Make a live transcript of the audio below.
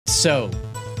So,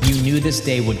 you knew this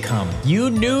day would come. You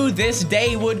knew this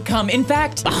day would come. In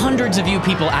fact, hundreds of you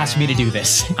people asked me to do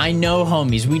this. I know,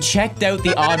 homies. We checked out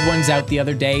the odd ones out the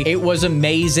other day. It was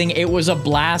amazing. It was a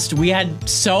blast. We had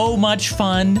so much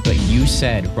fun. But you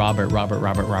said, Robert,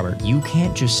 you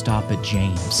can't just stop at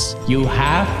James. You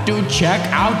have to check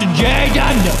out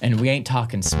Jaiden. And we ain't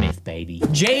talking Smith, baby.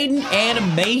 Jaiden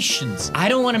Animations. I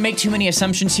don't want to make too many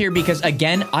assumptions here because,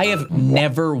 again, I have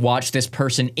never watched this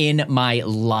person in my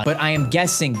life. But I am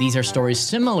guessing these are stories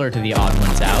similar to the odd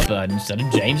ones out, but instead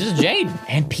of James, it's Jaiden.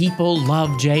 And people love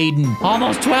Jaiden.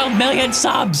 Almost 12 million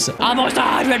subs. Almost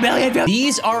 100 million views.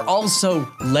 These are also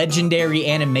legendary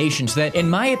animations that, in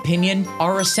my opinion,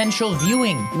 are essential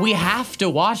viewing. We have to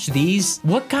watch these.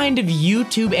 What kind of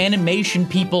YouTube animation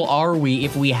people are we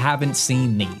if we haven't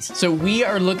seen these? So we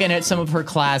are looking at some of her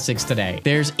classics today.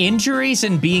 There's Injuries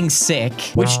and Being Sick,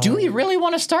 which do we really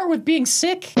want to start with being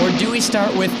sick? Or do we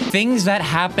start with Things That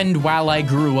Happened While I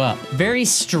Grew Up? Very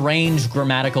strange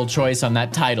grammatical choice on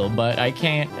that title, but I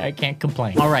can't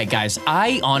complain. All right, guys,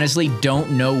 I honestly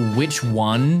don't know which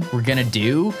one we're gonna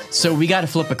do, so we gotta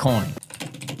flip a coin.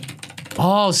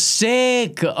 Oh,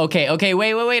 sick. Okay,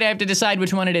 wait. I have to decide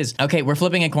which one it is. Okay, we're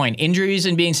flipping a coin. Injuries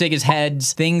and Being Sick is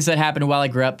heads. Things That Happened While I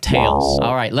Grew Up, tails.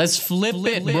 All right, let's flip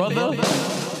it, brother.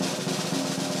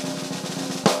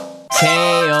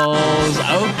 Tails.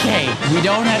 Okay, we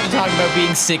don't have to talk about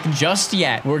being sick just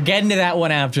yet. We're getting to that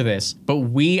one after this. But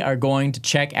we are going to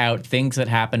check out Things That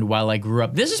Happened While I Grew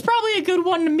Up. This is probably a good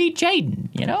one to meet Jaiden.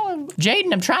 You know,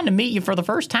 Jaiden, I'm trying to meet you for the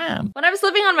first time. When I was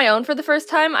living on my own for the first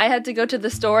time, I had to go to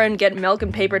the store and get milk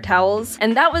and paper towels.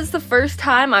 And that was the first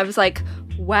time I was like,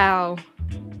 wow.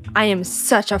 I am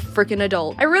such a freaking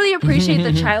adult. I really appreciate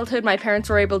the childhood my parents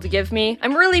were able to give me.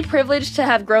 I'm really privileged to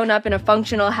have grown up in a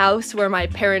functional house where my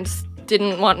parents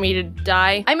didn't want me to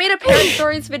die. I made a parent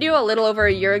stories video a little over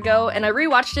a year ago, and I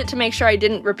rewatched it to make sure I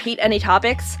didn't repeat any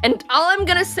topics. And all I'm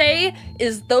gonna say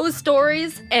is those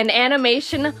stories and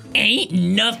animation ain't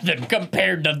nothing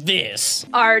compared to this.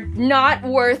 Are not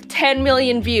worth 10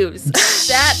 million views.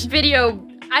 That video,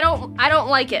 I don't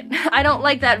like it. I don't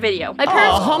like that video. My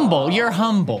parents— Oh, humble. You're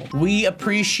humble. We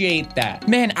appreciate that.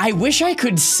 Man, I wish I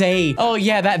could say, oh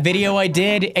yeah, that video I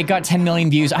did, it got 10 million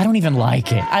views. I don't even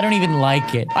like it. I don't even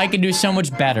like it. I can do so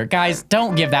much better. Guys,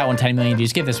 don't give that one 10 million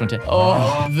views. Give this one 10.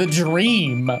 Oh, the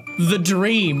dream. The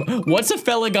dream. What's a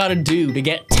fella gotta do to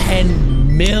get 10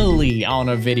 milli on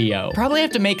a video? Probably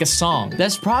have to make a song.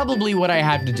 That's probably what I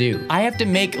have to do. I have to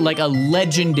make like a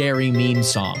legendary meme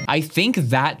song. I think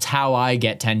that's how I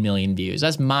get 10 million views.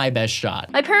 That's my best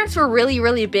shot. My parents were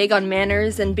really big on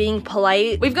manners and being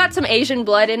polite. We've got some Asian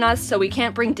blood in us, so we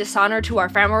can't bring dishonor to our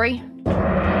family.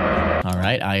 All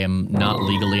right, I am not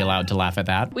legally allowed to laugh at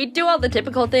that. We do all the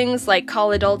typical things like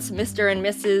call adults Mr. and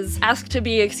Mrs., ask to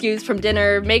be excused from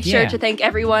dinner, make sure to thank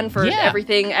everyone for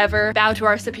everything ever, bow to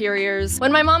our superiors.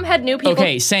 When my mom had new people—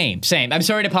 Okay, same. I'm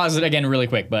sorry to pause it again really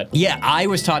quick, but yeah, I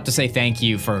was taught to say thank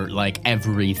you for like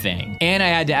everything. And I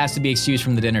had to ask to be excused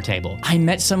from the dinner table. I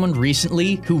met someone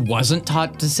recently who wasn't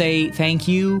taught to say thank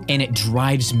you, and it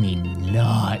drives me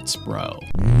nuts, bro.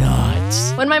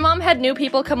 Nuts. When my mom had new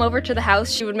people come over to the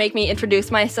house, she would make me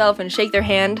introduce myself and shake their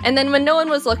hand. And then when no one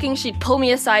was looking, she'd pull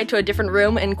me aside to a different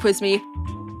room and quiz me.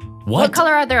 What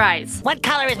color are their eyes? What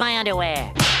color is my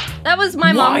underwear? That was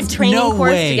my mom's training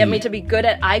course to get me to be good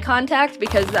at eye contact,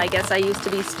 because I guess I used to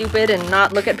be stupid and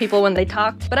not look at people when they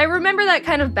talked. But I remember that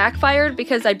kind of backfired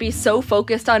because I'd be so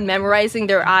focused on memorizing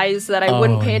their eyes that I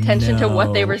wouldn't pay attention to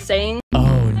what they were saying.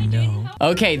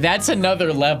 Okay, that's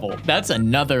another level. That's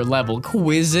another level.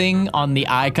 Quizzing on the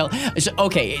eye color.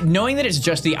 Okay, knowing that it's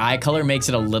just the eye color makes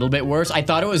it a little bit worse. I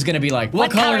thought it was gonna be like,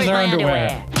 what color is their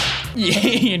underwear?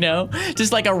 You know,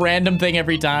 just like a random thing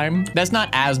every time. That's not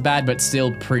as bad, but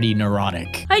still pretty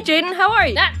neurotic. Hi, Jaiden, how are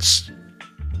you?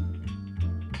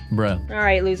 Bruh. All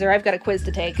right, loser, I've got a quiz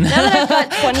to take. Now that I've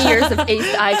got 20 years of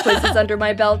aced eye quizzes under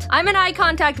my belt, I'm an eye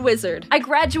contact wizard. I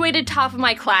graduated top of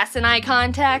my class in eye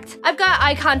contact. I've got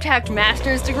eye contact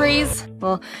master's degrees.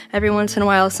 Well, every once in a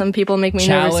while, some people make me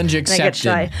nervous and I get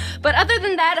shy. But other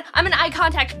than that, I'm an eye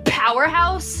contact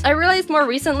powerhouse. I realized more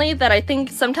recently that I think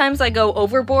sometimes I go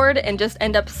overboard and just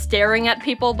end up staring at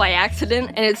people by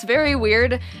accident, and it's very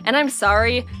weird, and I'm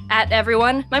sorry at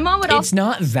everyone. My mom would also— It's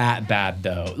not that bad,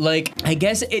 though. Like, I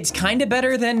guess it's kind of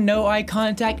better than no eye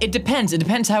contact. It depends. It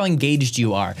depends how engaged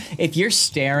you are. If you're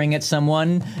staring at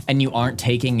someone and you aren't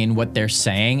taking in what they're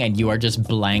saying and you are just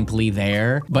blankly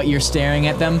there, but you're staring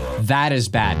at them, that is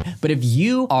bad. But if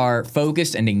you are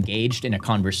focused and engaged in a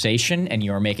conversation and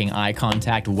you're making eye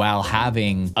contact while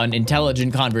having an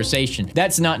intelligent conversation,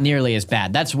 that's not nearly as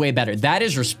bad. That's way better. That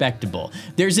is respectable.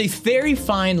 There's a very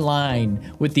fine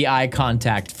line with the eye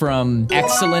contact from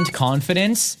excellent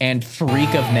confidence and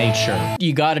freak of nature.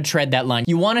 You gotta tread that line.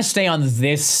 You wanna stay on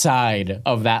this side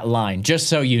of that line, just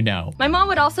so you know. My mom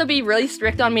would also be really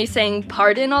strict on me saying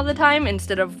pardon all the time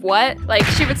instead of what. Like,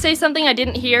 she would say something I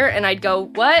didn't hear and I'd go,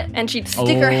 what? And she'd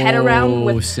stick her head around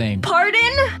with, same. Pardon?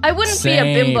 I wouldn't be a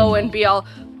bimbo and be all,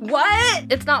 what?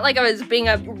 It's not like I was being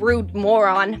a rude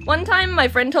moron. One time, my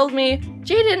friend told me,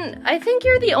 Jaiden, I think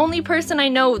you're the only person I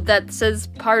know that says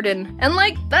pardon. And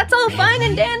like, that's all fine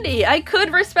and dandy. I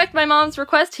could respect my mom's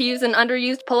request to use an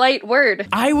underused polite word.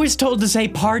 I was told to say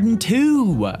pardon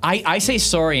too. I say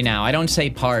sorry now. I don't say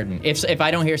pardon. If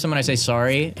I don't hear someone, I say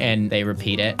sorry and they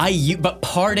repeat it. But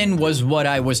pardon was what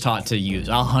I was taught to use,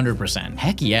 100%.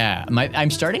 Heck yeah. I'm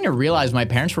starting to realize my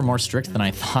parents were more strict than I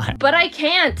thought. But I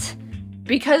can't.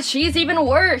 Because she's even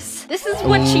worse. This is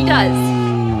what she does.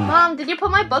 Mom, did you put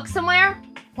my book somewhere?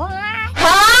 What?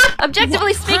 Huh?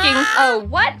 Objectively speaking, a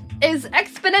what is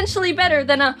exponentially better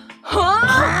than a huh?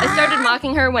 I started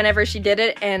mocking her whenever she did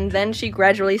it, and then she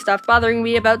gradually stopped bothering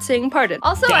me about saying pardon.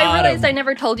 Also, I realized I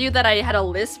never told you that I had a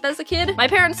lisp as a kid. My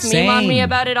parents meme on me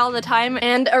about it all the time,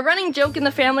 and a running joke in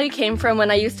the family came from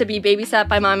when I used to be babysat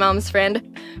by my mom's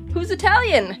friend, who's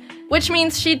Italian. Which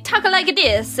means she'd talk like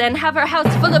this and have her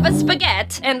house full of a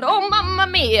spaghetti and oh mamma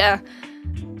mia.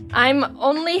 I'm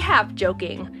only half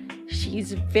joking.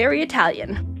 She's very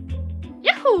Italian.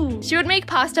 Yahoo! She would make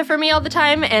pasta for me all the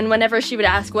time, and whenever she would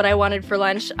ask what I wanted for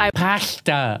lunch,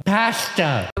 Pasta.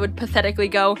 I would pathetically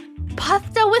go,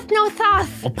 pasta with no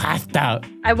sauce. Oh, pasta.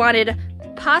 I wanted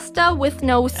pasta with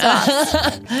no sauce.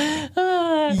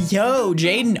 Yo,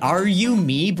 Jaiden, are you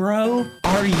me, bro?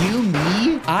 Are you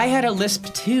me? I had a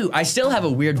lisp too. I still have a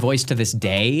weird voice to this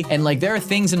day. And like, there are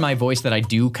things in my voice that I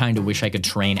do kind of wish I could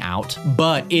train out,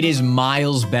 but it is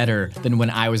miles better than when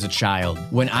I was a child.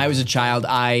 When I was a child,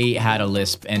 I had a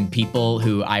lisp and people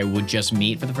who I would just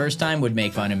meet for the first time would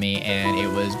make fun of me and it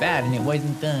was bad and it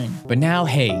wasn't fun. But now,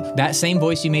 hey, that same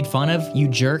voice you made fun of, you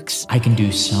jerks, I can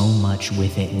do so much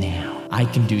with it now. I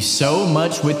can do so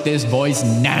much with this voice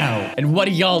now. And what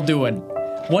are y'all doing?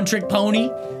 One trick pony?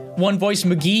 One voice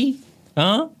McGee?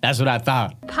 Huh? That's what I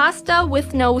thought. Pasta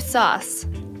with no sauce.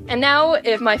 And now,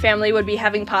 if my family would be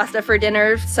having pasta for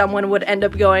dinner, someone would end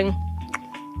up going,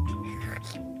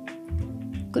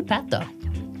 good pasta.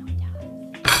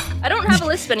 I don't have a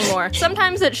lisp anymore.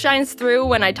 Sometimes it shines through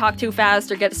when I talk too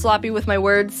fast or get sloppy with my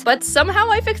words, but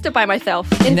somehow I fixed it by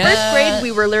myself. In first grade,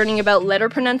 we were learning about letter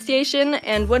pronunciation,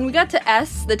 and when we got to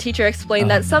S, the teacher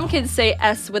explained that some kids say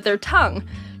S with their tongue,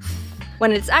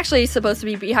 when it's actually supposed to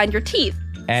be behind your teeth.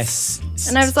 S.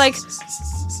 And I was like,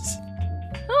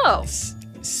 oh.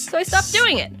 So I stopped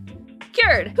doing it.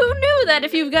 Cured. Who knew that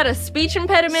if you've got a speech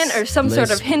impediment or some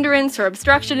sort of hindrance or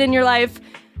obstruction in your life,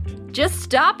 just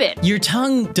stop it. Your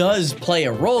tongue does play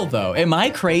a role though. Am I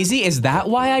crazy? Is that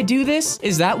why I do this?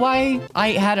 Is that why I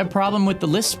had a problem with the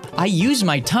lisp? I use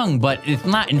my tongue, but it's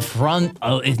not in front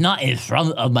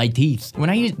of my teeth. When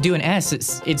I do an S,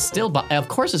 it's still, of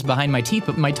course it's behind my teeth,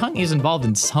 but my tongue is involved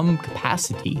in some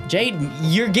capacity. Jaiden,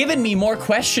 you're giving me more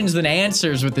questions than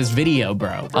answers with this video,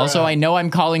 bro. Also, I know I'm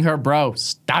calling her bro.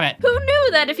 Stop it. Who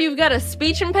knew that if you've got a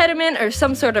speech impediment or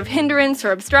some sort of hindrance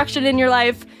or obstruction in your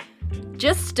life,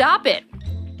 just stop it.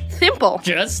 Simple.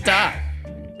 Just stop.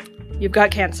 You've got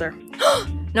cancer.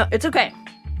 No, it's okay.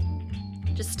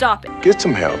 Just stop it. Get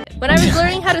some help. When I was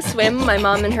learning how to swim, my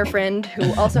mom and her friend,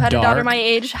 who also had a daughter my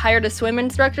age, hired a swim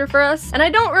instructor for us. And I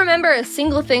don't remember a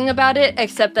single thing about it,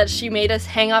 except that she made us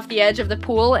hang off the edge of the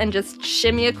pool and just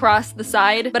shimmy across the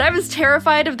side. But I was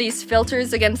terrified of these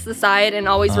filters against the side and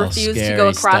always refused to go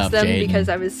across them because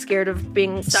I was scared of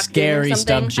being sucked in or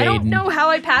something. I don't know how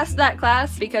I passed that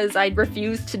class because I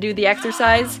refused to do the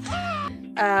exercise.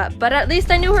 But at least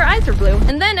I knew her eyes were blue.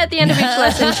 And then at the end of each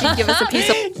lesson, she'd give us a piece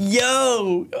of...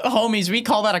 Yo, homies, we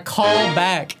call that a call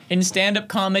back. In stand-up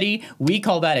comedy, we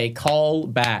call that a call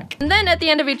back. And then at the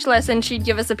end of each lesson, she'd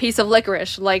give us a piece of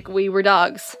licorice, like we were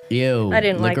dogs. Ew, I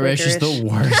didn't like licorice. Licorice is the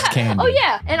worst candy. Oh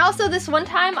yeah, and also this one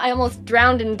time, I almost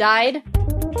drowned and died.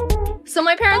 So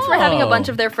my parents were having a bunch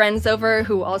of their friends over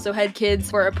who also had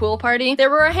kids for a pool party. There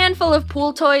were a handful of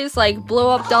pool toys like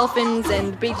blow-up dolphins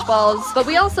and beach balls, but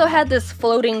we also had this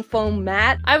floating foam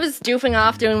mat. I was doofing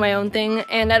off doing my own thing,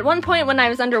 and at one point when I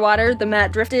was underwater, the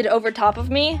mat drifted over top of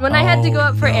me. When I had to go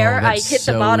up for air, I hit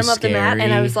the bottom of the mat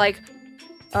and I was like,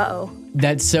 uh-oh.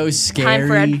 That's so scary. Time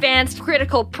for advanced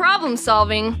critical problem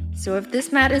solving. So if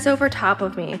this mat is over top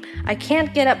of me, I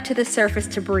can't get up to the surface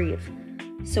to breathe.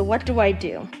 So what do I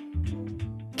do?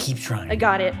 Keep trying. I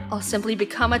got it. I'll simply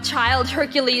become a child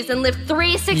Hercules and lift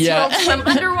 3 6-year-olds from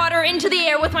underwater into the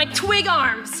air with my twig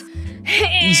arms.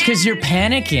 It's because you're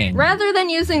panicking. Rather than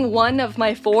using one of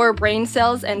my 4 brain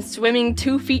cells and swimming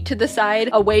 2 feet to the side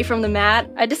away from the mat,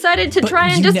 I decided to try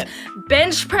and just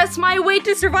bench press my way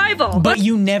to survival. But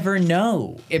you never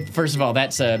know. First of all,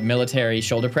 that's a military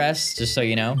shoulder press, just so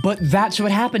you know. But that's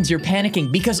what happens, you're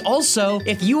panicking. Because also,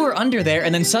 if you were under there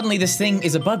and then suddenly this thing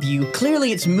is above you,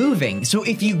 clearly it's moving. So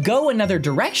if you go another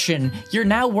direction, you're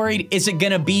now worried, is it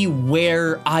gonna be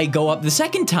where I go up the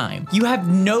second time? You have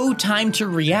no time to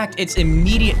react. It's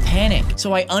immediate panic.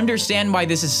 So I understand why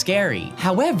this is scary.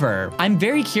 However, I'm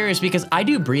very curious because I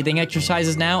do breathing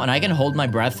exercises now and I can hold my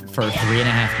breath for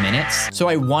 3.5 minutes. So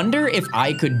I wonder if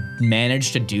I could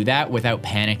manage to do that without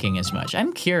panicking as much.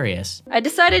 I'm curious. I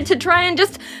decided to try and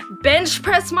just bench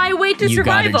press my way to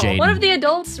survival. Got it, Jaiden. One of the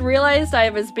adults realized I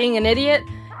was being an idiot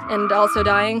and also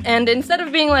dying. And instead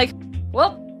of being like,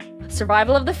 well,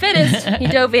 survival of the fittest, he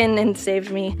dove in and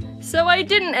saved me. So I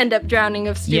didn't end up drowning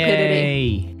of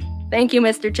stupidity. Yay. Thank you,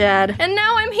 Mr. Chad. And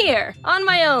now I'm here, on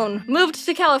my own, moved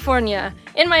to California,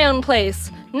 in my own place,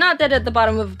 not dead at the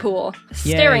bottom of a pool,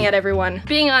 staring at everyone.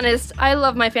 Being honest, I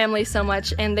love my family so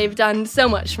much, and they've done so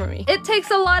much for me. It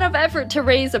takes a lot of effort to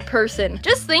raise a person.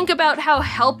 Just think about how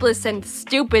helpless and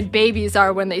stupid babies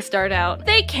are when they start out.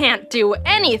 They can't do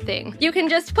anything. You can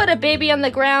just put a baby on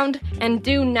the ground and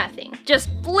do nothing. Just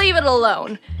leave it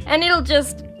alone, and it'll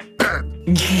just...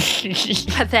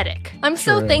 pathetic. I'm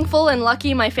so thankful and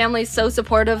lucky my family's so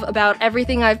supportive about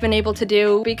everything I've been able to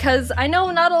do because I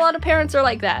know not a lot of parents are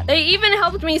like that. They even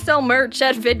helped me sell merch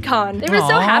at VidCon. They were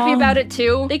so happy about it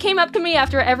too. They came up to me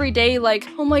after every day like,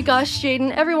 oh my gosh,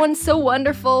 Jaiden, everyone's so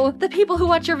wonderful. The people who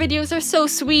watch your videos are so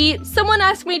sweet. Someone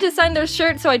asked me to sign their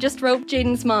shirt, so I just wrote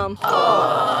Jaiden's mom.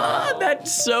 Oh,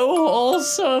 that's so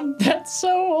wholesome. That's so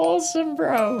wholesome,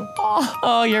 bro.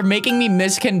 Oh, you're making me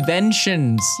miss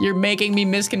conventions. You're making me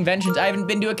miss conventions. I haven't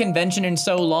been to a convention in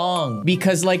so long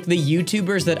because like the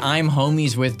YouTubers that I'm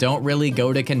homies with don't really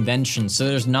go to conventions. So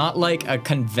there's not like a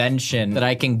convention that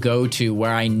I can go to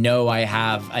where I know I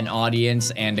have an audience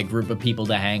and a group of people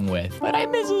to hang with. But I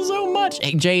miss it so much.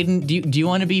 Hey, Jaiden, do you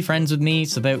want to be friends with me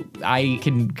so that I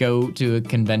can go to a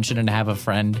convention and have a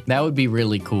friend? That would be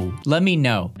really cool. Let me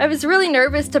know. I was really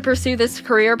nervous to pursue this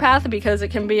career path because it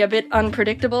can be a bit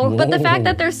unpredictable. Whoa. But the fact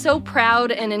that they're so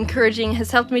proud and encouraging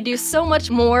has helped me do so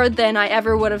much more than I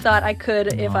ever would have thought I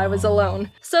could if I was alone.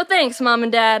 So thanks, Mom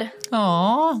and Dad.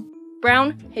 Aww.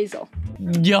 Brown, Hazel.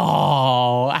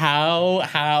 Yo,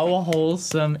 how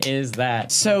wholesome is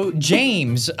that? So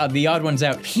James, the odd ones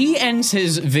out, he ends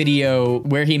his video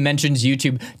where he mentions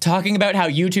YouTube, talking about how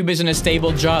YouTube isn't a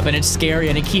stable job and it's scary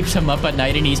and it keeps him up at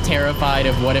night and he's terrified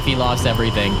of what if he lost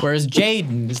everything. Whereas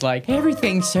Jaiden is like,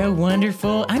 everything's so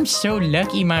wonderful. I'm so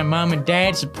lucky my mom and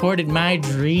dad supported my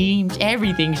dreams.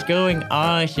 Everything's going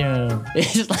awesome.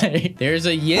 It's like, there's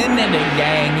a yin and a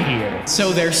yang here.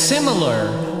 So they're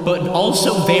similar, but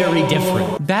also very different.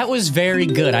 That was very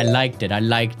good. I liked it. I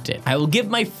liked it. I will give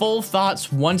my full thoughts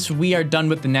once we are done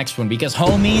with the next one because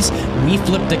homies, we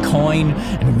flipped a coin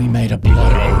and we made a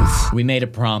blood oath. We made a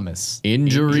promise.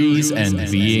 Injuries and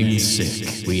being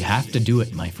sick. We have to do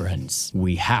it, my friends.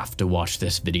 We have to watch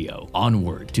this video.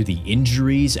 Onward to the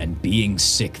injuries and being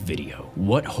sick video.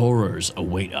 What horrors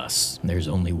await us? There's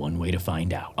only one way to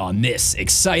find out on this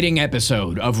exciting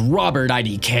episode of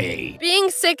RobertIDK. Being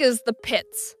sick is the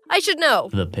pits. I should know.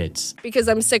 The pits. Because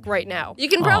I'm sick right now. You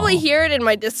can probably hear it in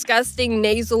my disgusting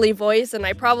nasally voice, and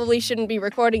I probably shouldn't be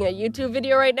recording a YouTube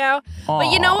video right now.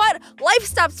 But you know what? Life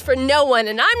stops for no one,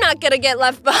 and I'm not gonna get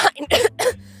left behind.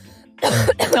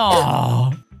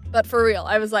 But for real,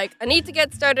 I was like, I need to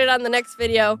get started on the next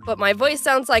video, but my voice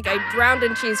sounds like I drowned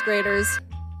in cheese graters.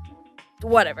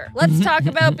 Whatever. Let's talk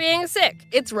about being sick.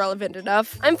 It's relevant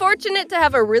enough. I'm fortunate to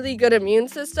have a really good immune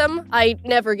system. I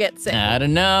never get sick. I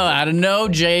don't know,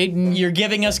 Jaiden. You're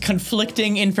giving us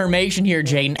conflicting information here,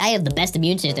 Jaiden. I have the best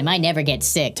immune system. I never get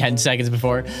sick. 10 seconds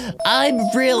before, I'm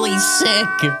really sick.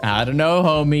 I don't know,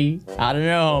 homie.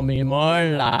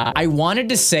 More lie. I wanted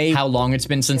to say how long it's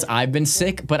been since I've been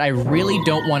sick, but I really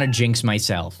don't want to jinx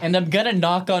myself. And I'm gonna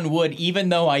knock on wood even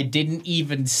though I didn't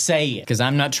even say it, because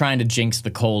I'm not trying to jinx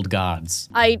the cold gods.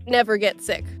 I never get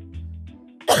sick.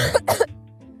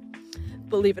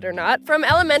 Believe it or not. From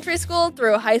elementary school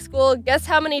through high school, guess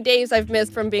how many days I've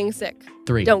missed from being sick?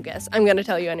 3. Don't guess. I'm gonna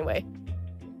tell you anyway.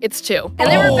 It's 2.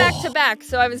 And they were back to back,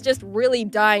 so I was just really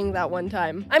dying that one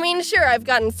time. I mean, sure, I've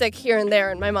gotten sick here and there,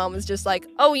 and my mom was just like,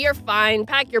 oh, you're fine.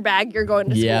 Pack your bag. You're going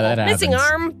to school. Yeah, that Missing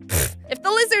happens. arm? If the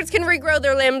lizards can regrow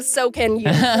their limbs, so can you.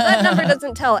 So that number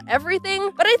doesn't tell everything,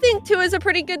 but I think 2 is a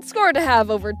pretty good score to have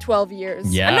over 12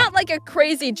 years. Yeah. I'm not like a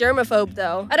crazy germaphobe,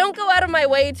 though. I don't go out of my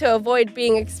way to avoid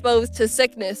being exposed to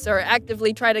sickness or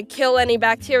actively try to kill any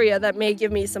bacteria that may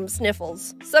give me some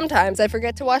sniffles. Sometimes I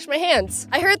forget to wash my hands.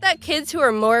 I heard that kids who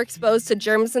are more exposed to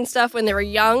germs and stuff when they were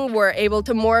young were able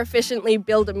to more efficiently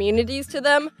build immunities to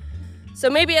them. So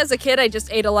maybe as a kid, I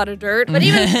just ate a lot of dirt, but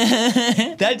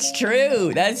even- That's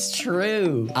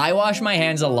true. I wash my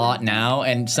hands a lot now,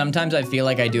 and sometimes I feel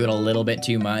like I do it a little bit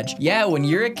too much. Yeah, when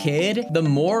you're a kid, the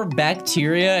more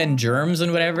bacteria and germs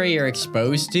and whatever you're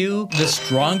exposed to, the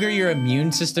stronger your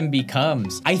immune system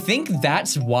becomes. I think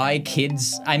that's why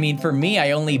kids, I mean, for me,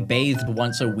 I only bathed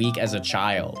once a week as a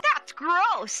child. That's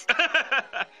gross.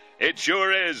 It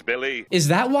sure is, Billy. Is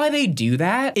that why they do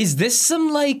that? Is this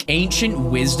some like ancient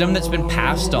wisdom that's been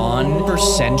passed on for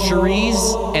centuries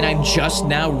and I'm just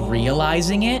now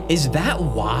realizing it? Is that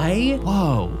why?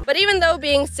 Whoa. But even though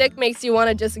being sick makes you want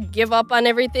to just give up on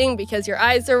everything because your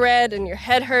eyes are red and your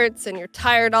head hurts and you're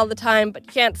tired all the time, but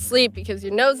you can't sleep because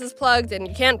your nose is plugged and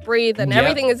you can't breathe and Yep.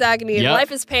 everything is agony and Yep.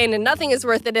 life is pain and nothing is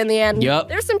worth it in the end, Yep.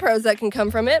 there's some pros that can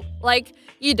come from it. Like,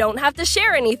 you don't have to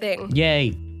share anything.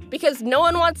 Yay. Because no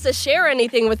one wants to share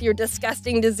anything with your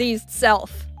disgusting, diseased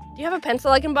self. Do you have a pencil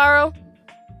I can borrow?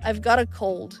 I've got a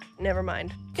cold. Never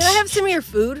mind. Can I have some of your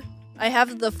food? I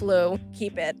have the flu.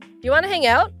 Keep it. Do you want to hang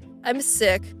out? I'm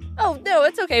sick. Oh, no,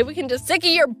 it's okay. We can just sick of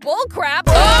your bullcrap.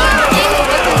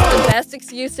 This is the best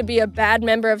excuse to be a bad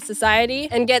member of society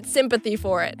and get sympathy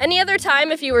for it. Any other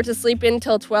time, if you were to sleep in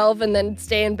till 12 and then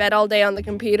stay in bed all day on the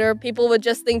computer, people would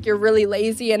just think you're really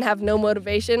lazy and have no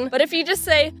motivation. But if you just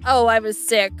say, oh, I was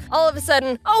sick, all of a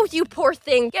sudden, oh, you poor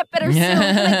thing, get better soon. Can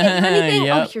I get you anything?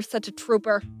 Yep. Oh, you're such a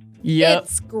trooper. Yep.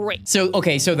 It's great. So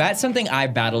that's something I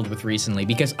battled with recently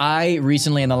because I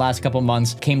recently in the last couple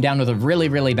months came down with a really,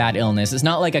 really bad illness. It's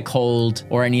not like a cold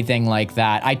or anything like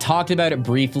that. I talked about it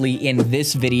briefly in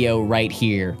this video right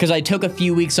here because I took a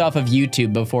few weeks off of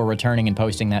YouTube before returning and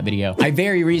posting that video. I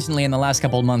very recently in the last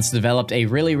couple of months developed a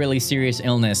really, really serious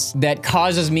illness that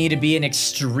causes me to be in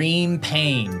extreme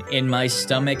pain in my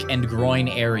stomach and groin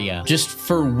area just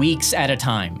for weeks at a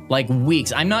time. Like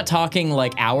weeks. I'm not talking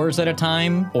like hours at a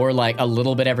time or like a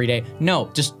little bit every day. No,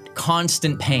 just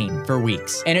constant pain for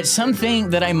weeks. And it's something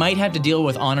that I might have to deal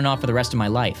with on and off for the rest of my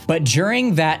life. But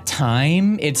during that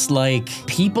time, it's like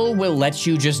people will let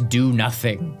you just do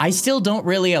nothing. I still don't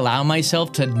really allow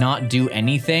myself to not do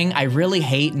anything. I really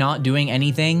hate not doing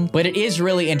anything, but it is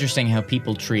really interesting how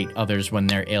people treat others when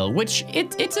they're ill, which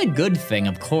it's a good thing,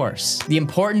 of course. The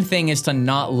important thing is to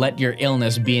not let your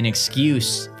illness be an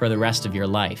excuse for the rest of your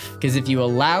life. Because if you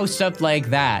allow stuff like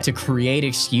that to create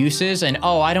excuses and,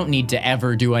 oh, I don't need to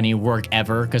ever do any work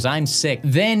ever because I'm sick,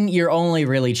 then you're only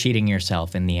really cheating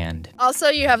yourself in the end. Also,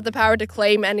 you have the power to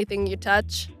claim anything you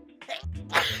touch.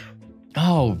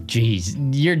 Oh, geez,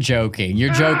 you're joking.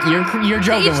 You're joking Each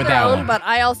with their that own, one. but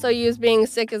I also use being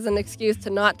sick as an excuse to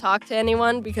not talk to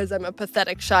anyone because I'm a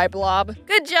pathetic shy blob.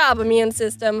 Good job, immune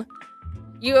system.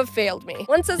 You have failed me.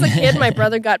 Once as a kid, my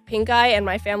brother got pink eye and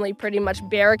my family pretty much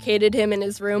barricaded him in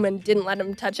his room and didn't let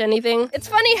him touch anything. It's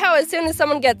funny how as soon as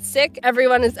someone gets sick,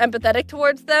 everyone is empathetic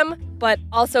towards them, but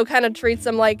also kind of treats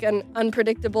them like an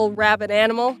unpredictable rabid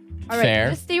animal. All right, Fair.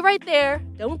 just stay right there.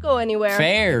 Don't go anywhere.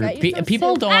 Fair. Got you some People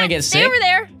soup. don't want to get Stay sick. over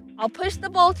there. I'll push the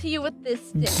bowl to you with this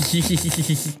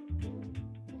stick.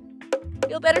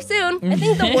 Feel better soon. I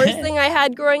think the worst thing I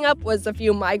had growing up was a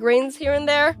few migraines here and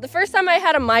there. The first time I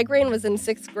had a migraine was in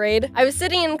 6th grade. I was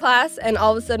sitting in class and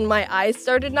all of a sudden my eyes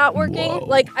started not working. Whoa.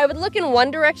 Like I would look in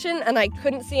one direction and I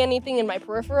couldn't see anything in my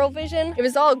peripheral vision. It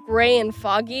was all gray and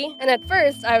foggy. And at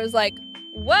first I was like,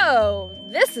 whoa,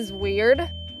 this is weird.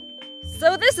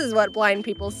 So this is what blind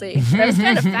people see. And I was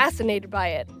kind of fascinated by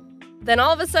it. Then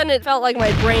all of a sudden it felt like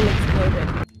my brain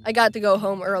exploded. I got to go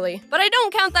home early. But I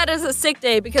don't count that as a sick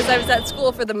day because I was at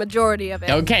school for the majority of it.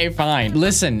 Okay, fine.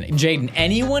 Listen, Jaiden,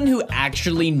 anyone who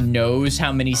actually knows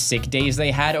how many sick days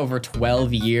they had over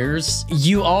 12 years,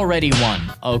 you already won,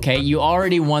 okay? You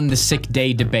already won the sick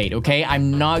day debate, okay?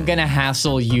 I'm not gonna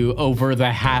hassle you over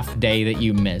the half day that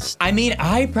you missed. I mean,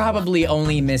 I probably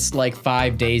only missed like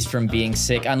 5 days from being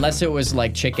sick, unless it was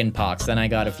like chicken pox, then I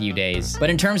got a few days. But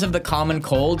in terms of the common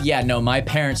cold, yeah, no, my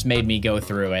parents made me go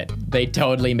through it. They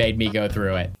totally made me go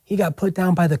through it. He got put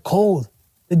down by the cold.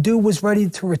 The dude was ready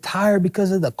to retire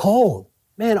because of the cold.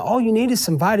 Man, all you need is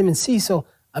some vitamin C, so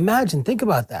imagine, think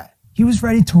about that. He was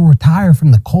ready to retire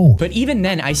from the cold. But even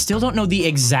then, I still don't know the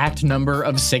exact number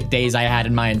of sick days I had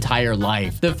in my entire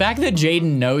life. The fact that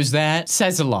Jaiden knows that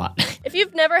says a lot. If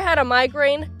you've never had a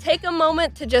migraine, take a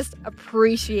moment to just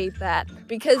appreciate that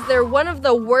because they're one of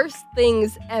the worst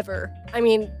things ever. I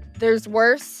mean, there's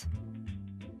worse,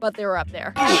 but they were up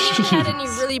there. I haven't had any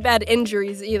really bad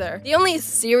injuries either. The only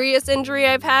serious injury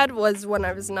I've had was when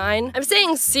I was 9. I'm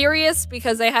saying serious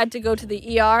because I had to go to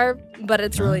the ER, but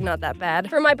it's really not that bad.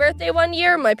 For my birthday one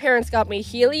year, my parents got me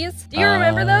Heelys. Do you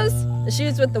remember those? The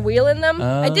shoes with the wheel in them?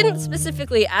 I didn't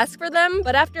specifically ask for them,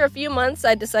 but after a few months,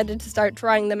 I decided to start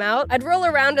trying them out. I'd roll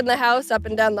around in the house up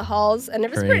and down the halls, and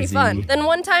it was pretty fun. Then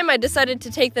one time, I decided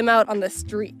to take them out on the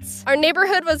streets. Our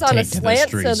neighborhood was on a slant,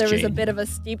 so there was a bit of a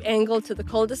steep angle to the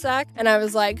cul-de-sac, and I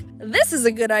was like, this is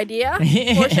a good idea.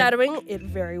 Foreshadowing, it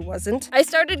very wasn't. I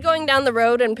started going down the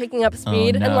road and picking up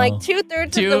speed, and like 2/3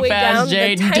 of the way down,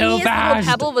 the tiniest little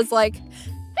pebble was like,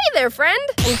 hey there, friend,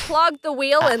 and clogged the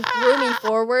wheel and threw me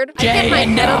forward. I hit my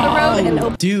head on the road and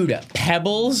opened. Dude,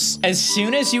 pebbles, as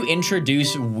soon as you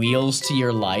introduce wheels to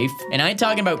your life, and I ain't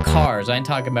talking about cars, and I ain't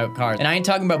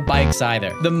talking about bikes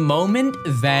either. The moment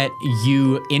that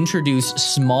you introduce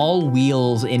small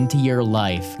wheels into your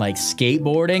life, like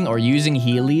skateboarding or using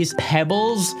Heelys,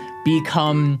 pebbles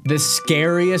become the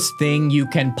scariest thing you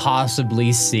can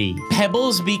possibly see.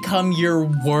 Pebbles become your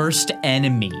worst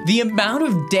enemy. The amount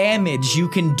of damage you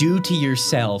can do to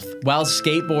yourself while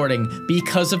skateboarding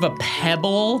because of a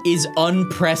pebble is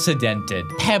unprecedented.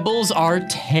 Pebbles are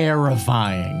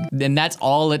terrifying. And that's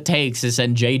all it takes to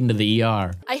send Jaiden to the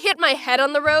ER. I hit my head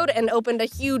on the road and opened a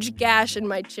huge gash in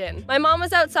my chin. My mom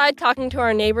was outside talking to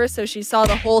our neighbor, so she saw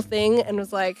the whole thing and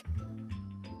was like,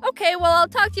 okay, well, I'll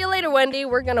talk to you later, Wendy.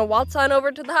 We're gonna waltz on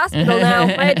over to the hospital now.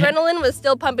 My adrenaline was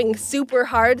still pumping super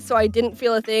hard, so I didn't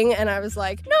feel a thing, and I was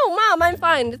like, no, Mom, I'm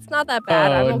fine. It's not that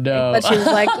bad. I'm okay. No. But she was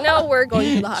like, no, we're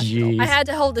going to the hospital. Jeez. I had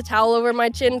to hold a towel over my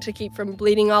chin to keep from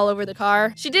bleeding all over the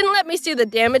car. She didn't let me see the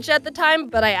damage at the time,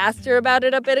 but I asked her about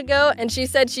it a bit ago, and she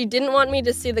said she didn't want me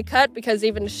to see the cut because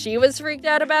even she was freaked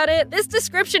out about it. This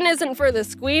description isn't for the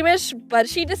squeamish, but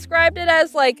she described it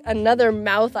as like another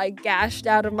mouth I gashed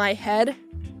out of my head.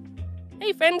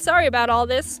 Hey friend, sorry about all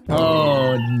this.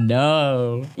 Oh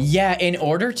no. Yeah, in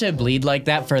order to bleed like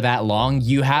that for that long,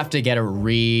 you have to get a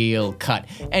real cut.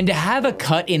 And to have a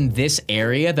cut in this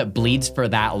area that bleeds for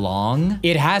that long,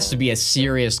 it has to be a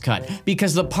serious cut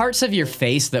because the parts of your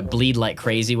face that bleed like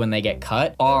crazy when they get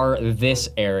cut are this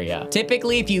area.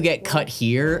 Typically, if you get cut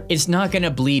here, it's not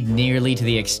gonna bleed nearly to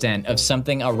the extent of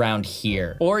something around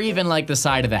here or even like the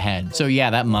side of the head. So yeah,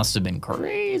 that must have been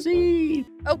crazy.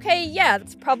 Okay, yeah,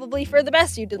 it's probably for the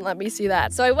best you didn't let me see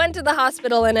that. So I went to the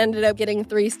hospital and ended up getting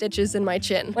 3 stitches in my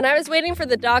chin. When I was waiting for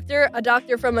the doctor, a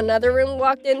doctor from another room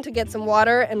walked in to get some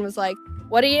water and was like,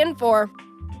 what are you in for?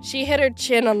 She hit her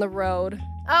chin on the road.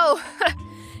 Oh,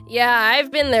 yeah,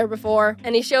 I've been there before.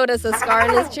 And he showed us a scar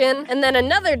in his chin. And then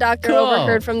another doctor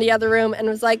overheard from the other room and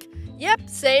was like, yep,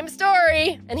 same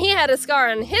story. And he had a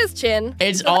scar on his chin.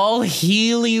 It's all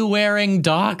Heely-wearing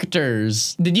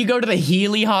doctors. Did you go to the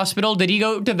Heely hospital? Did you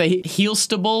go to the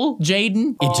Heelstable,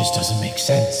 Jaiden? It just doesn't make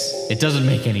sense. It doesn't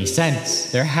make any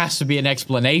sense. There has to be an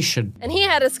explanation. And he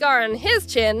had a scar on his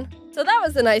chin. So that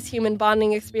was a nice human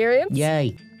bonding experience.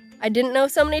 Yay. I didn't know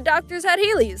so many doctors had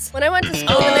Heelys. When I went to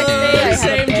school the next day,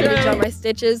 I had a bandage on my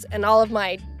stitches, and all of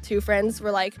my 2 friends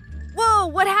were like, whoa,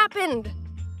 what happened?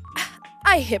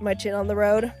 I hit my chin on the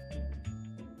road.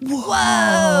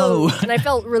 Whoa! And I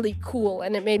felt really cool,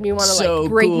 and it made me want to like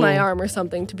break my arm or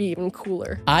something to be even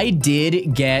cooler. I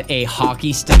did get a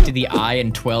hockey stick to the eye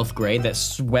in 12th grade that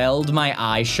swelled my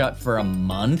eye shut for a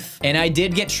month. And I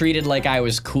did get treated like I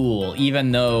was cool,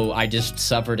 even though I just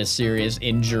suffered a serious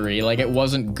injury. Like, it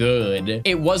wasn't good.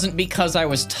 It wasn't because I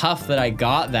was tough that I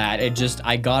got that. It just,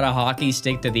 I got a hockey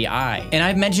stick to the eye. And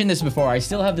I've mentioned this before, I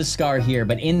still have the scar here,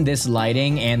 but in this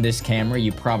lighting and this camera,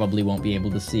 you probably won't be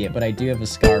able to see it, but I do have a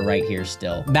scar scar right here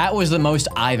still. That was the most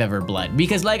I've ever bled.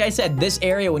 Because like I said, this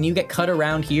area, when you get cut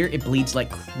around here, it bleeds like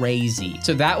crazy.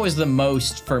 So that was the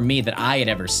most for me that I had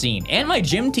ever seen. And my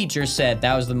gym teacher said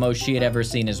that was the most she had ever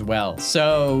seen as well.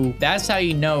 So that's how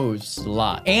you know it's a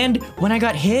lot. And when I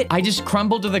got hit, I just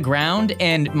crumbled to the ground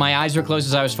and my eyes were closed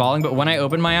as I was falling. But when I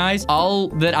opened my eyes, all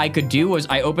that I could do was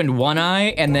I opened one eye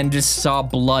and then just saw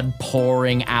blood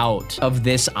pouring out of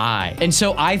this eye. And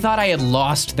so I thought I had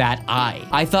lost that eye.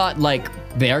 I thought like,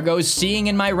 there goes seeing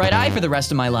in my right eye for the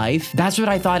rest of my life. That's what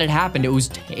I thought had happened.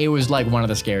 It was like one of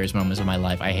the scariest moments of my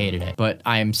life. I hated it, but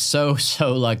I am so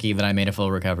lucky that I made a full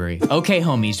recovery. Okay,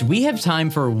 homies, we have time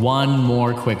for one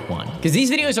more quick one because these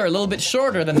videos are a little bit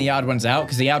shorter than the odd ones out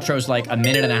because the outro's like a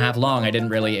minute and a half long. I didn't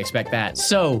really expect that.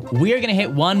 So we're gonna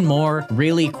hit one more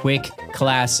really quick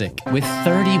classic with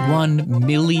 31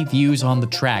 milli views on the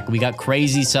track. We got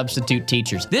crazy substitute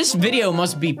teachers. This video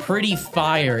must be pretty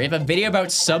fire if a video about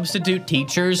substitute teachers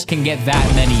can get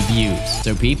that many views.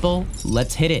 So people,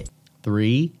 let's hit it.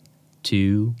 3,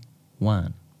 2,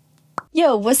 1.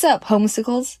 Yo, what's up,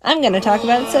 homesicles? I'm gonna talk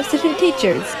about substitute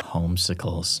teachers.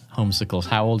 Homesicles.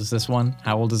 How old is this one?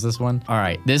 All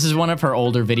right, this is one of her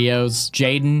older videos.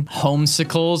 Jaiden,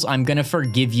 homesicles, I'm gonna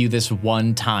forgive you this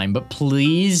one time, but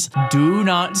please do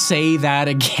not say that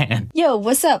again. Yo,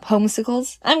 what's up,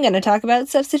 homesicles? I'm gonna talk about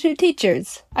substitute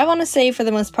teachers. I wanna say, for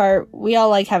the most part, we all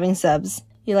like having subs.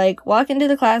 You like walk into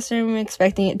the classroom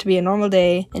expecting it to be a normal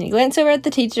day, and you glance over at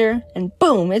the teacher, and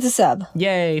boom, it's a sub.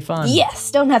 Yay, fun. Yes,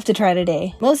 don't have to try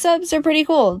today. Most subs are pretty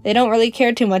cool. They don't really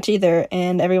care too much either,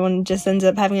 and everyone just ends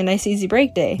up having a nice easy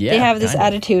break day. Yeah, they have this kinda.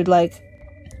 attitude like,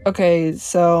 Okay,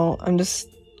 so I'm just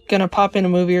gonna pop in a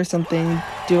movie or something,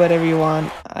 do whatever you want.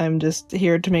 I'm just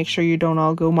here to make sure you don't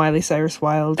all go Miley Cyrus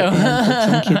wild and put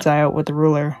some kid's eye out with a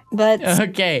ruler. but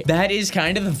Okay, that is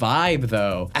kind of the vibe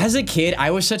though. As a kid,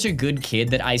 I was such a good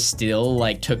kid that I still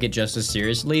like took it just as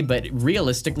seriously, but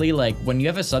realistically, like when you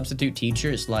have a substitute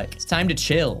teacher, it's like, it's time to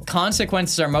chill.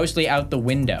 Consequences are mostly out the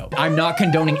window. I'm not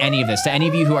condoning any of this. To any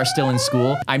of you who are still in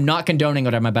school, I'm not condoning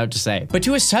what I'm about to say. But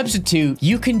to a substitute,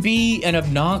 you can be an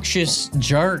obnoxious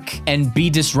jerk and be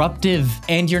disruptive,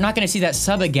 and you're not gonna see that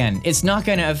sub again. It's not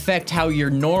gonna affect how your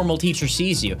normal teacher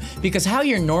sees you, because how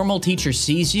your normal teacher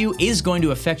sees you is going to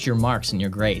affect your marks and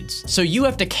your grades. So you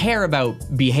have to care about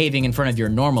behaving in front of your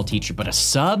normal teacher, but a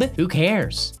sub, who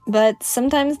cares? But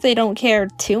sometimes they don't care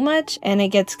too much, and it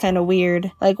gets kind of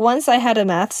weird. Like once I had a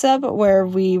math sub where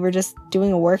we were just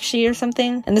doing a worksheet or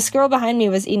something, and this girl behind me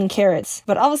was eating carrots,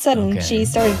 but all of a sudden she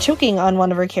started choking on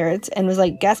one of her carrots and was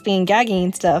like gasping and gagging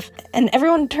and stuff, and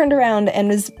everyone turned around and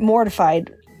was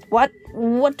mortified.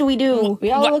 What do we do?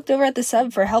 We all looked over at the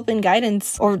sub for help and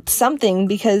guidance or something,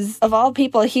 because of all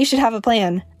people, he should have a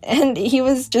plan. And he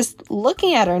was just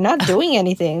looking at her, not doing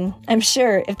anything. I'm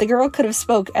sure if the girl could have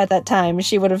spoke at that time,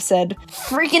 she would have said,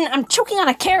 "Freaking, I'm choking on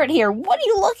a carrot here. What are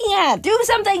you looking at? Do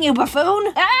something, you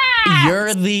buffoon." Ah!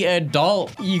 You're the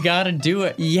adult. You gotta do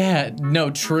it. Yeah,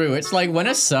 no, true. It's like when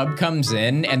a sub comes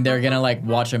in and they're gonna like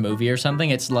watch a movie or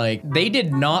something, it's like they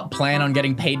did not plan on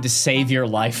getting paid to save your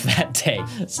life that day.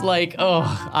 It's like,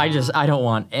 oh, I don't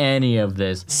want any of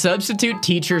this. Substitute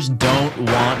teachers don't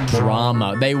want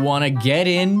drama. They wanna get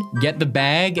in, get the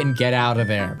bag, and get out of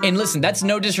there. And listen, that's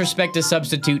no disrespect to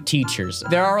substitute teachers.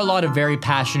 There are a lot of very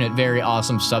passionate, very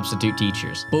awesome substitute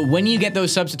teachers. But when you get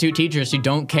those substitute teachers who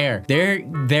don't care, they're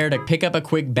there to pick up a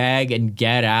quick bag and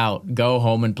get out. Go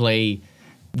home and play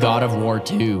God of War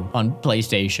 2 on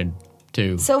PlayStation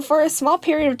 2. So for a small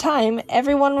period of time,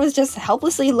 everyone was just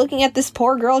helplessly looking at this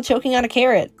poor girl choking on a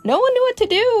carrot. No one knew what to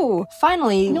do.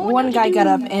 Finally, one guy got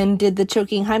up and did the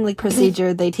choking Heimlich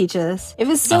procedure they teach us. It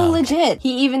was so legit.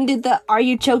 He even did the "are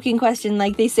you choking" question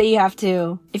like they say you have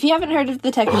to. If you haven't heard of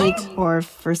the techniques, or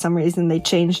for some reason they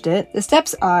changed it, the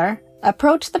steps are: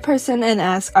 approach the person and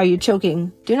ask, "Are you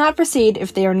choking?" Do not proceed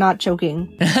if they are not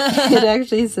choking. It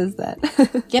actually says that.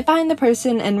 Get behind the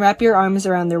person and wrap your arms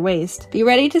around their waist. Be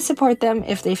ready to support them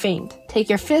if they faint. Take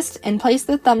your fist and place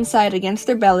the thumb side against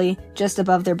their belly, just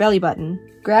above their belly button.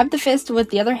 Grab the fist with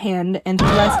the other hand and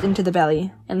thrust into the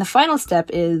belly. And the final step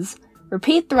is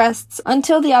repeat thrusts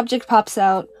until the object pops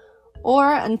out,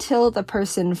 or until the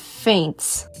person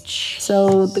faints.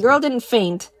 So the girl didn't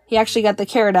faint. He actually got the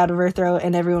carrot out of her throat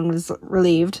and everyone was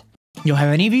relieved. Yo, have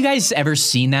any of you guys ever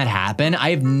seen that happen?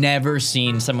 I've never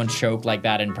seen someone choke like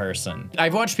that in person.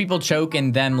 I've watched people choke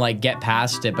and then like get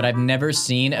past it, but I've never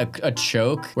seen a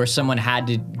choke where someone had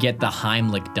to get the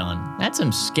Heimlich done. That's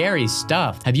some scary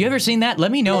stuff. Have you ever seen that?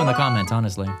 Let me know in the comments,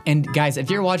 honestly. And guys, if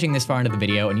you're watching this far into the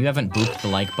video and you haven't booped the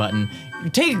like button,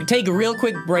 take a real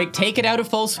quick break, take it out of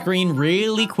full screen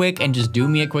really quick, and just do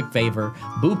me a quick favor.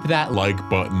 Boop that like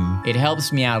button. It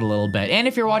helps me out a little bit. And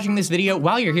if you're watching this video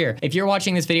while you're here, if you're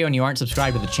watching this video and you aren't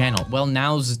subscribed to the channel, well,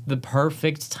 now's the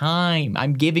perfect time.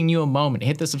 I'm giving you a moment.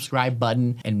 Hit the subscribe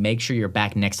button and make sure you're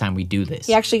back next time we do this.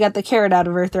 He actually got the carrot out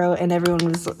of her throat and everyone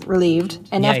was relieved.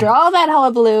 And Yay. after all that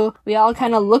hullabaloo, we all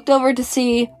kind of looked over to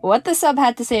see what the sub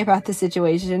had to say about the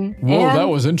situation. Whoa, and that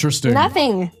was interesting.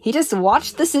 nothing. He just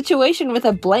watched the situation with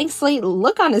a blank slate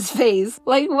look on his face.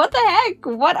 Like, what the heck?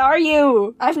 What are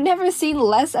you? I've never seen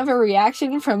less of a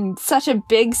reaction from such a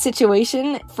big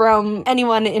situation from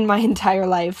anyone in my entire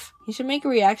life. He should make a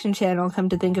reaction channel, come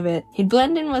to think of it. He'd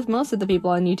blend in with most of the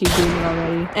people on YouTube doing it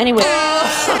already. Anyway.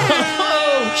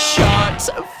 Shots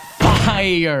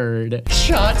fired.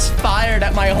 Shots fired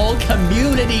at my whole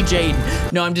community,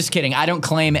 Jaiden. No, I'm just kidding. I don't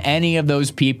claim any of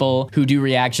those people who do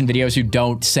reaction videos who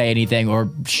don't say anything or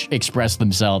express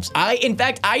themselves. In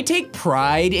fact, I take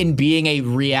pride in being a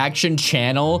reaction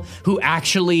channel who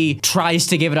actually tries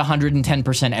to give it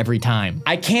 110% every time.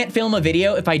 I can't film a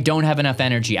video if I don't have enough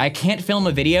energy. I can't film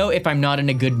a video if I'm not in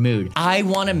a good mood. I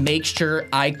want to make sure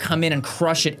I come in and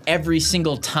crush it every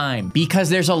single time because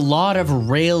there's a lot of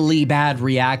really bad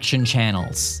reaction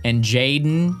channels. And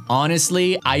Jaiden,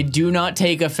 honestly, I do not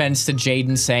take offense to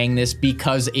Jaiden saying this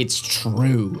because it's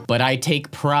true, but I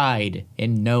take pride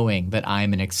in knowing that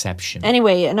I'm an exception.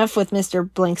 Anyway, enough with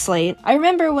Mr. Blank Slate. I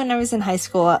remember when I was in high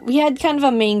school, we had kind of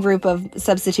a main group of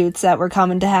substitutes that were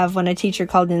common to have when a teacher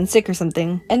called in sick or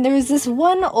something. And there was this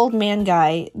one old man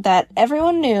guy that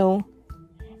everyone knew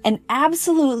and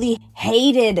absolutely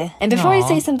hated. And before I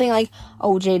say something like,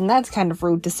 oh, Jaiden, that's kind of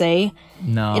rude to say.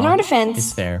 No, in our defense,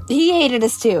 it's fair. He hated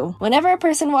us too. Whenever a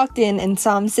person walked in and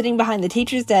saw him sitting behind the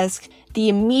teacher's desk, the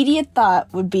immediate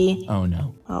thought would be, oh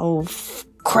no. Oh,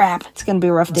 crap. It's gonna be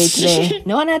a rough day today.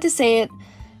 No one had to say it,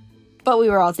 but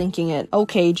we were all thinking it.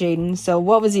 Okay, Jaiden, so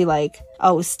what was he like?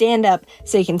 Oh, stand up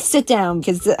so you can sit down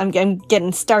because I'm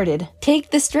getting started. Take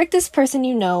the strictest person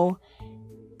you know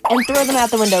and throw them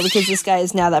out the window because this guy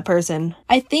is now that person.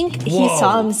 I think he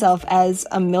saw himself as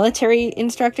a military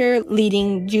instructor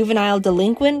leading juvenile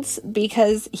delinquents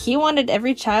because he wanted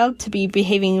every child to be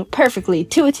behaving perfectly,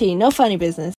 to a T, no funny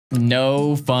business.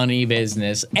 No funny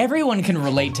business. Everyone can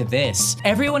relate to this.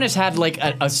 Everyone has had like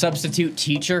a substitute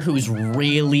teacher who's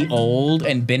really old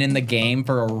and been in the game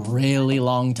for a really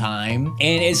long time.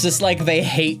 And it's just like they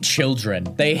hate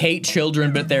children. They hate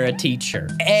children, but they're a teacher.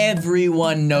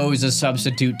 Everyone knows a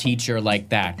substitute teacher like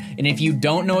that. And if you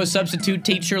don't know a substitute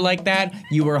teacher like that,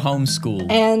 you were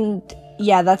homeschooled. And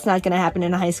yeah, that's not gonna happen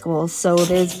in high school. So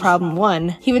there's problem one.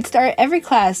 He would start every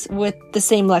class with the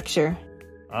same lecture.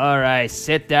 Alright,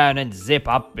 sit down and zip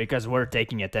up because we're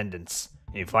taking attendance.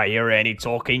 If I hear any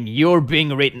talking, you're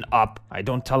being written up. I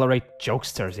don't tolerate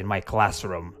jokesters in my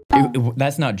classroom.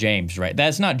 That's not James, right?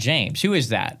 That's not James. Who is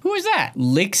that? Who is that?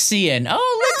 Lixian.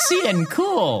 Oh, Lixian,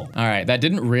 cool. All right, that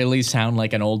didn't really sound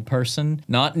like an old person.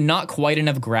 Not quite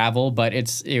enough gravel, but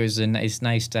it's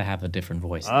nice to have a different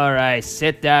voice. Alright,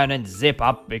 sit down and zip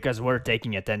up because we're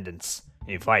taking attendance.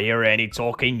 If I hear any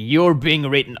talking, you're being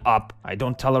written up. I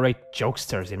don't tolerate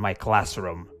jokesters in my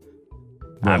classroom.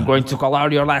 I'm going to call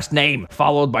out your last name,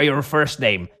 followed by your first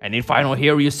name. And if I don't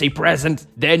hear you say present,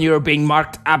 then you're being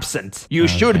marked absent. You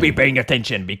should be paying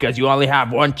attention because you only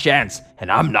have one chance.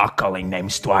 And I'm not calling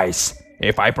names twice.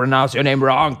 If I pronounce your name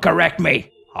wrong, correct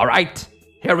me. Alright,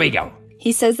 here we go.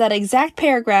 He says that exact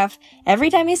paragraph every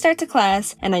time he starts a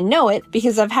class, and I know it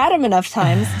because I've had him enough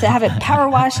times to have it power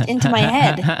washed into my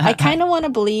head. I kind of want to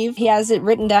believe he has it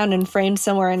written down and framed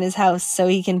somewhere in his house so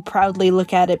he can proudly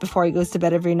look at it before he goes to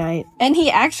bed every night. And he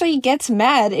actually gets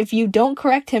mad if you don't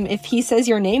correct him if he says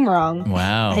your name wrong.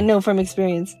 Wow. I know from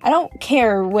experience. I don't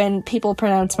care when people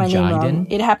pronounce my name wrong.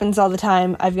 It happens all the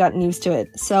time. I've gotten used to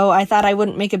it. So I thought I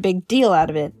wouldn't make a big deal out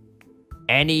of it.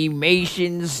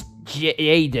 Animations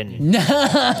Jaiden.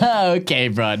 Okay,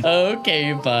 bud.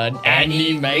 Okay, bud.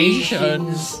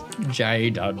 Animations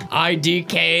Jaiden.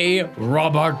 IDK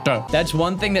Robert. That's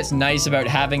one thing that's nice about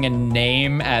having a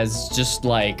name as just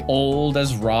like old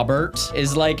as Robert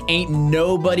is like ain't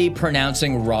nobody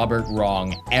pronouncing Robert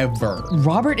wrong ever.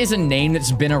 Robert is a name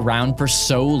that's been around for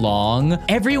so long.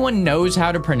 Everyone knows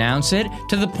how to pronounce it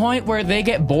to the point where they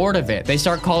get bored of it. They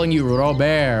start calling you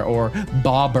Robert or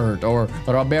Bobbert or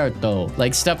Roberto,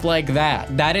 like stuff like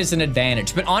that. That is an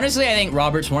advantage. But honestly, I think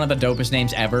Robert's one of the dopest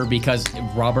names ever because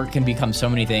Robert can become so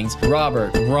many things.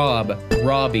 Robert, Rob,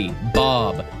 Robbie,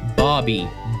 Bob, Bobby,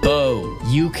 Bo.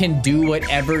 You can do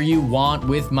whatever you want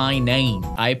with my name.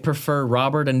 I prefer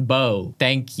Robert and Bo.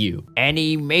 Thank you.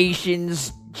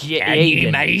 Animations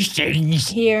Jaiden. Animations.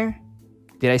 Here.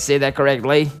 Did I say that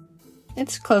correctly?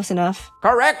 It's close enough.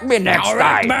 Correct me next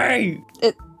time. me!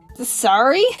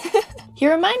 Sorry? He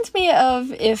reminds me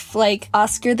of if, like,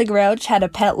 Oscar the Grouch had a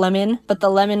pet lemon, but the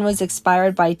lemon was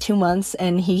expired by 2 months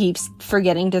and he keeps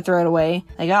forgetting to throw it away.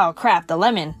 Like, oh crap, the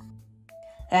lemon.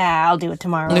 I'll do it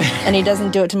tomorrow. And he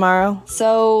doesn't do it tomorrow.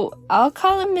 So I'll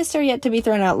call him Mr. Yet to be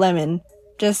Thrown Out Lemon.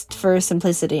 Just for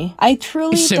simplicity. I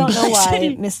truly don't know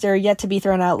why Mr. Yet to be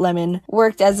Thrown Out Lemon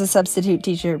worked as a substitute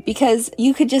teacher, because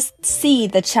you could just see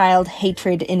the child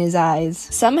hatred in his eyes.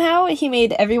 Somehow he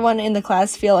made everyone in the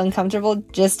class feel uncomfortable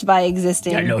just by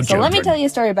existing. So let me tell you a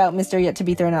story about Mr. Yet to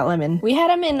be Thrown Out Lemon. We had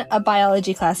him in a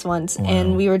biology class once,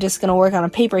 and we were just gonna work on a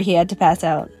paper he had to pass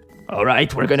out.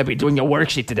 Alright, we're gonna be doing a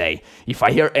worksheet today. If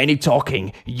I hear any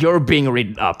talking, you're being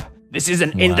written up. This is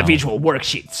an individual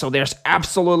worksheet, so there's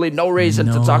absolutely no reason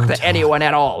to talk to anyone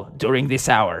at all during this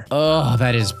hour. Oh,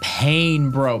 that is pain,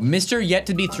 bro. Mr. Yet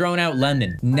to be Thrown Out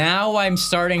Lemon. Now I'm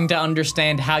starting to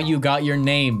understand how you got your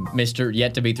name, Mr.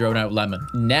 Yet to be Thrown Out Lemon.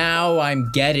 Now I'm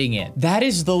getting it. That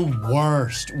is the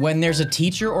worst. When there's a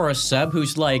teacher or a sub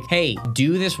who's like, hey,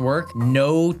 do this work,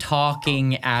 no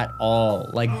talking at all.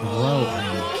 Like, bro,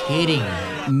 are you kidding me?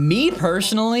 Me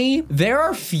personally, there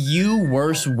are few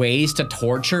worse ways to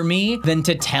torture me than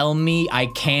to tell me I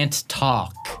can't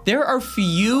talk. There are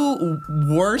few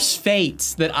worse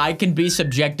fates that I can be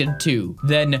subjected to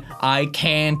than I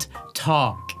can't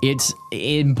talk. It's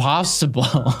impossible.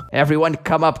 Everyone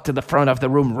come up to the front of the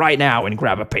room right now and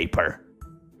grab a paper.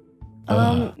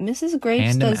 Mrs.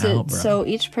 Graves does it so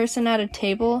each person at a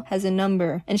table has a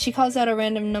number, and she calls out a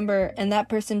random number, and that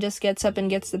person just gets up and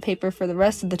gets the paper for the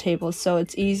rest of the table, so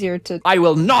it's easier to— I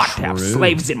will not have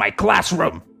slaves in my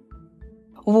classroom!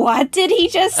 What did he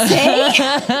just say?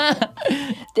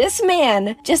 This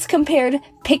man just compared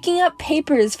picking up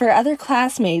papers for other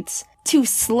classmates to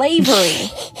slavery.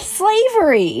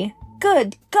 Slavery!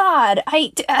 Good God,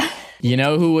 You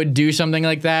know who would do something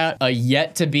like that? A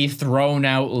yet to be thrown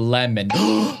out lemon.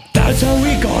 That's how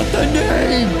we got the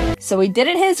name! So we did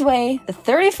it his way. The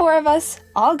 34 of us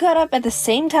all got up at the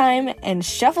same time and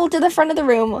shuffled to the front of the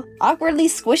room, awkwardly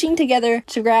squishing together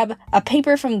to grab a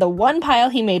paper from the one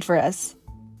pile he made for us.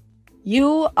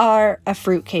 You are a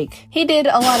fruitcake. He did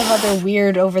a lot of other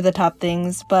weird over-the-top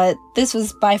things, but this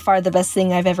was by far the best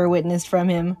thing I've ever witnessed from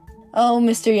him. Oh,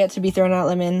 Mr. Yet to be Thrown Out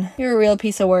Lemon, you're a real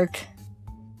piece of work.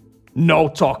 No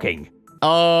talking.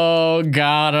 Oh,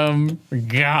 got him.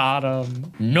 Got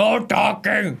him. No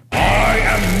talking. I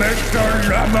am Mr.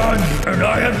 Lemon, and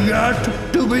I am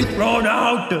yet to be thrown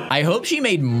out. I hope she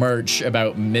made merch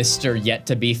about Mr. Yet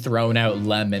to be Thrown Out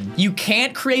Lemon. You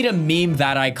can't create a meme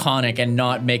that iconic and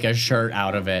not make a shirt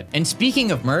out of it. And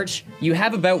speaking of merch, you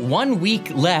have about 1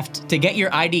 week left to get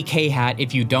your IDK hat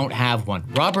if you don't have one.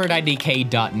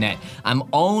 RobertIDK.net. I'm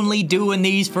only doing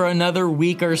these for another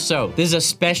week or so. This is a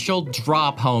special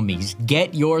drop, homies.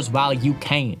 Get yours while you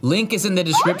can. Link is in the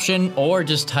description, or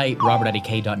just type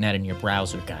robertidk.net in your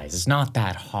browser, guys. It's not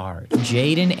that hard.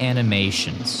 Jaiden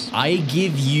Animations. I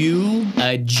give you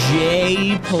a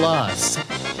J+.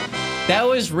 That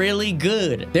was really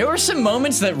good. There were some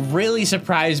moments that really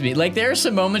surprised me. Like, there are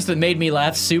some moments that made me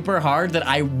laugh super hard that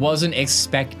I wasn't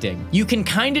expecting. You can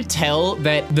kind of tell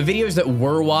that the videos that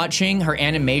we're watching, her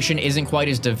animation isn't quite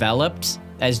as developed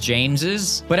as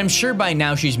James's, but I'm sure by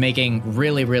now she's making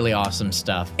really, really awesome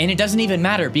stuff. And it doesn't even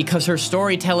matter because her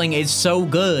storytelling is so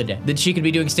good that she could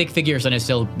be doing stick figures and it's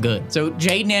still good. So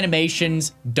Jaiden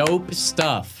Animations, dope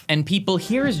stuff. And people,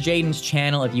 here is Jaiden's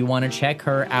channel if you want to check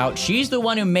her out. She's the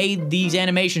one who made these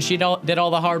animations. She did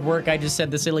all the hard work. I just said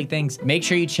the silly things. Make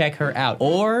sure you check her out.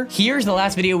 Or here's the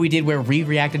last video we did where we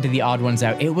reacted to the odd ones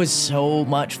out. It was so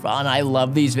much fun. I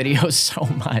love these videos so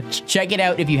much. Check it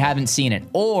out if you haven't seen it.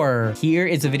 Or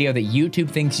here is a video that YouTube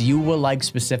thinks you will like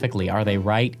specifically. Are they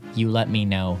right? You let me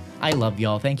know. I love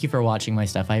y'all. Thank you for watching my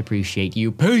stuff. I appreciate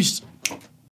you. Peace!